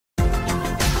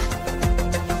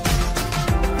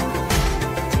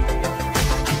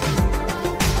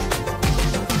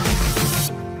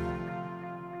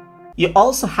You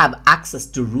also have access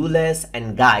to rulers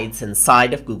and guides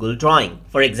inside of Google Drawing.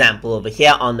 For example, over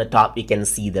here on the top, you can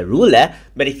see the ruler,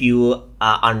 but if you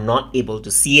are not able to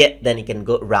see it, then you can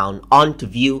go around onto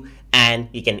view and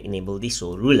you can enable the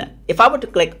show ruler. If I were to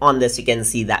click on this, you can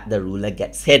see that the ruler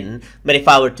gets hidden. But if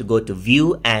I were to go to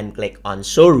view and click on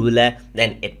show ruler,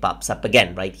 then it pops up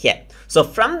again right here. So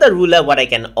from the ruler, what I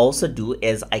can also do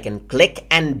is I can click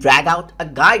and drag out a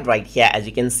guide right here. As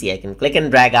you can see, I can click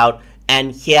and drag out,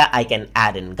 and here I can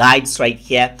add in guides right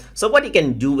here. So what you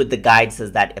can do with the guides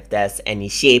is that if there's any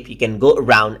shape, you can go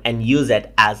around and use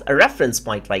it as a reference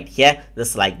point right here,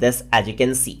 just like this, as you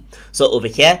can see. So over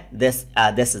here, this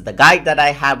is the guide that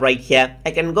I have right here.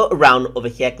 I can go around over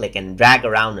here, click and drag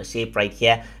around a shape right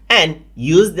here, and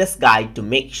use this guide to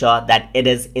make sure that it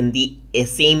is in the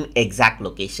same exact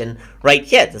location right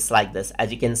here, just like this. As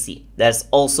you can see, there's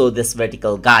also this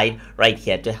vertical guide right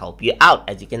here to help you out,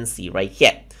 as you can see right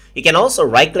here. You can also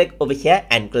right click over here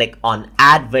and click on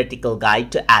add vertical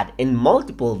guide to add in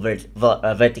multiple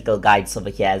vertical guides over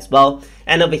here as well.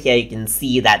 And over here you can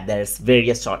see that there's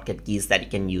various shortcut keys that you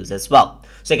can use as well.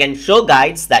 So you can show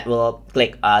guides, that will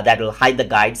hide the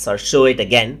guides or show it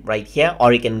again right here,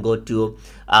 or you can go to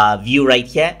view right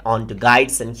here onto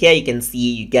guides, and here you can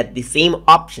see you get the same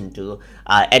option to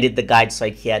edit the guides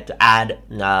right here to add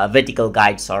vertical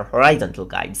guides or horizontal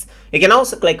guides. You can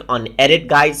also click on edit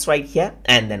guides right here,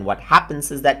 and then what happens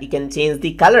is that you can change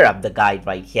the color of the guide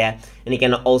right here, and you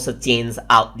can also change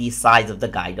out the size of the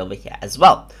guide over here as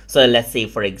well. So let's say,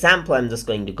 for example, I'm just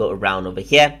going to go around over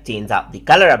here, change out the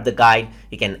color of the guide.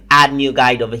 You can add new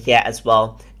guide over here as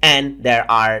well, and there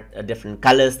are different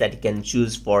colors that you can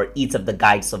choose for each of the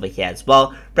guides over here as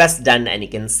well. Press done, and you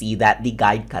can see that the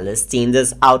guide colors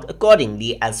changes out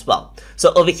accordingly as well.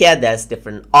 So over here, there's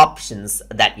different options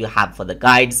that you have for the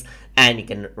guides, and you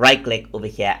can right click over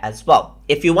here as well.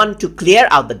 If you want to clear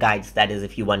out the guides, that is,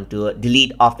 if you want to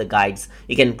delete off the guides,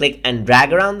 you can click and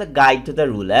drag around the guide to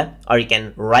the ruler, or you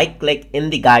can right click in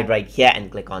the guide right here and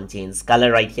click on change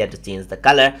color right here to change the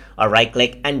color, or right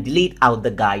click and delete out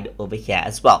the guide over here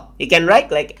as well. You can right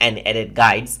click and edit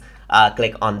guides,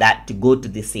 click on that to go to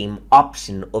the same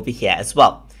option over here as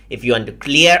well. If you want to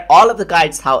clear all of the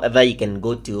guides, however, you can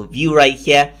go to view right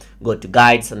here, go to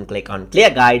guides and click on clear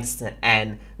guides,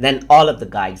 and then all of the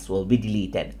guides will be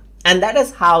deleted. And that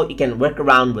is how you can work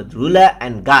around with ruler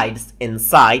and guides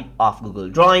inside of Google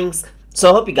Drawings.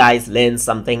 So I hope you guys learned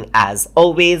something as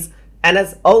always. And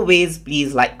as always,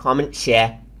 please like, comment,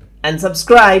 share, and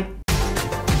subscribe.